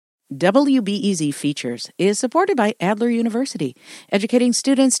WBEZ Features is supported by Adler University, educating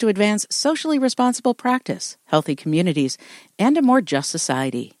students to advance socially responsible practice, healthy communities, and a more just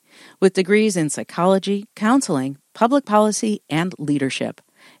society. With degrees in psychology, counseling, public policy, and leadership.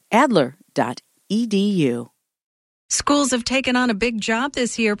 Adler.edu. Schools have taken on a big job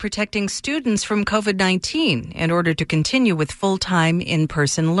this year protecting students from COVID-19 in order to continue with full-time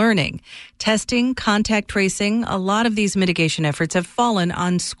in-person learning. Testing, contact tracing, a lot of these mitigation efforts have fallen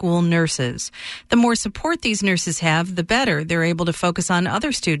on school nurses. The more support these nurses have, the better they're able to focus on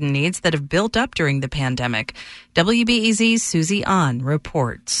other student needs that have built up during the pandemic. WBEZ's Susie An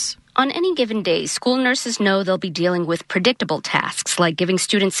reports. On any given day, school nurses know they'll be dealing with predictable tasks like giving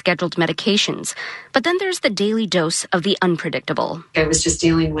students scheduled medications. But then there's the daily dose of the unpredictable. I was just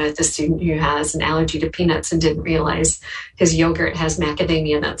dealing with a student who has an allergy to peanuts and didn't realize his yogurt has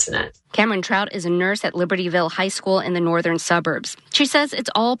macadamia nuts in it. Cameron Trout is a nurse at Libertyville High School in the northern suburbs. She says it's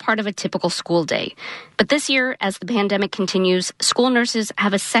all part of a typical school day. But this year, as the pandemic continues, school nurses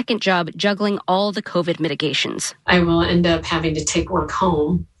have a second job juggling all the COVID mitigations. I will end up having to take work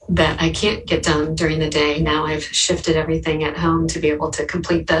home that I can't get done during the day. Now I've shifted everything at home to be able to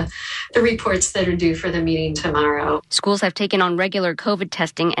complete the reports that are due for the meeting tomorrow. Schools have taken on regular COVID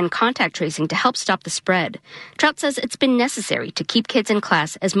testing and contact tracing to help stop the spread. Trout says it's been necessary to keep kids in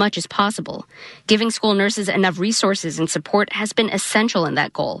class as much as possible. Giving school nurses enough resources and support has been essential in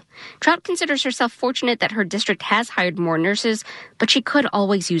that goal. Trout considers herself fortunate that her district has hired more nurses, but she could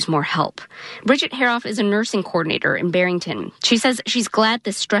always use more help. Bridget Haroff is a nursing coordinator in Barrington. She says she's glad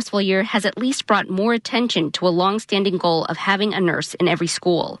this stressful year has at least brought more attention to a long-standing goal of having a nurse in every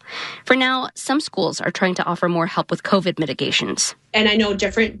school. For now, some schools are trying to offer more help with COVID mitigations. And I know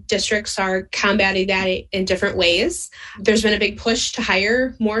different districts are combating that in different ways. There's been a big push to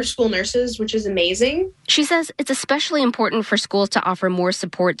hire more school nurses, which is amazing. She says it's especially important for schools to offer more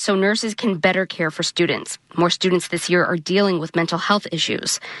support so nurses can better care for students. More students this year are dealing with mental health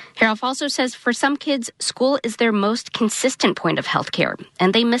issues. Haroff also says for some kids, school is their most consistent point of health care,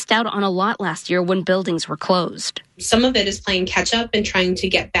 and they missed out on a lot last year when buildings were closed. Some of it is playing catch up and trying to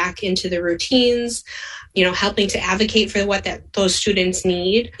get back into the routines. Helping to advocate for what those students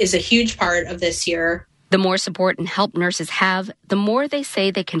need is a huge part of this year. The more support and help nurses have, the more they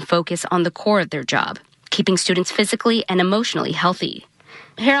say they can focus on the core of their job, keeping students physically and emotionally healthy.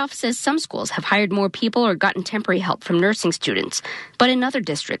 Haroff says some schools have hired more people or gotten temporary help from nursing students. But in other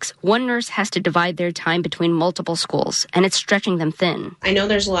districts, one nurse has to divide their time between multiple schools, and it's stretching them thin. I know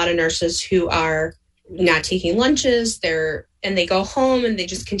there's a lot of nurses who are not taking lunches, and they go home and they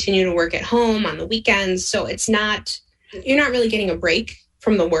just continue to work at home on the weekends. So you're not really getting a break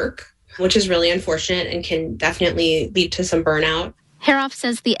from the work, which is really unfortunate and can definitely lead to some burnout. Haroff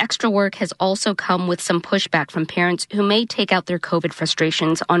says the extra work has also come with some pushback from parents who may take out their COVID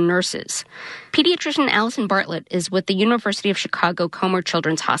frustrations on nurses. Pediatrician Allison Bartlett is with the University of Chicago Comer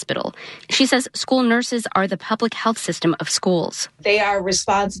Children's Hospital. She says school nurses are the public health system of schools. They are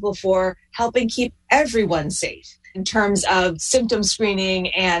responsible for helping keep everyone safe in terms of symptom screening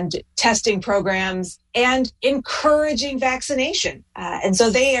and testing programs and encouraging vaccination. And so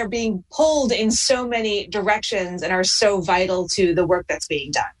they are being pulled in so many directions and are so vital to the work that's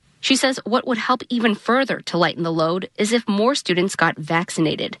being done. She says what would help even further to lighten the load is if more students got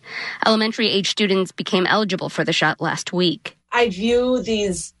vaccinated. Elementary-age students became eligible for the shot last week. I view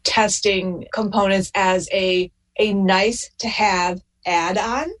these testing components as a nice-to-have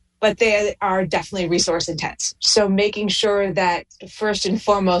add-on, but they are definitely resource intense. So making sure that first and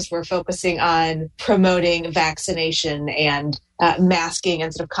foremost, we're focusing on promoting vaccination and masking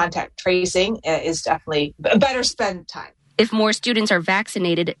and sort of contact tracing is definitely a better spend time. If more students are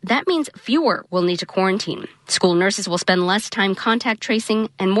vaccinated, that means fewer will need to quarantine. School nurses will spend less time contact tracing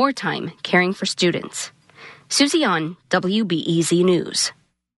and more time caring for students. Susie An, WBEZ News.